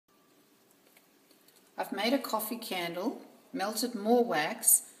I've made a coffee candle, melted more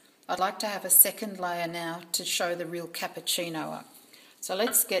wax. I'd like to have a second layer now to show the real cappuccino up. So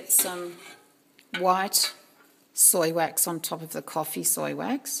let's get some white soy wax on top of the coffee soy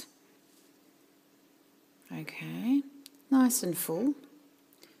wax. Okay, nice and full.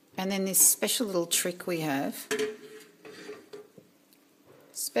 And then this special little trick we have.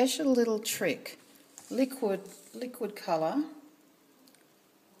 Special little trick. Liquid colour.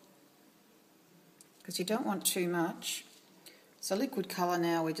 Because you don't want too much. So liquid colour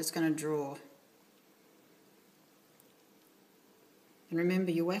now we're just going to draw. And remember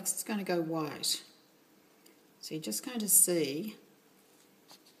your wax is going to go white. So you're just going to see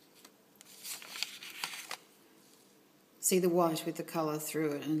the white with the colour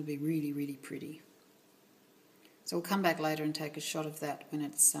through it, and it'll be really, really pretty. So we'll come back later and take a shot of that when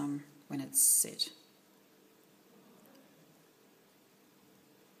it's set.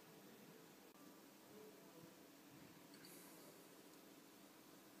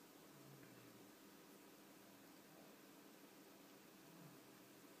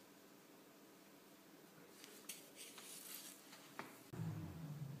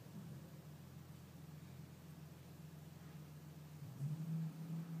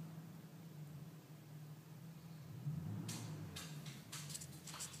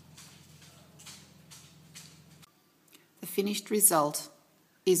 The finished result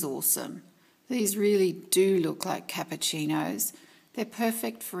is awesome. These really do look like cappuccinos. They're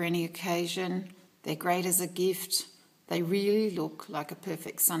perfect for any occasion. They're great as a gift. They really look like a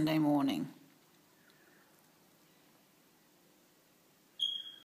perfect Sunday morning.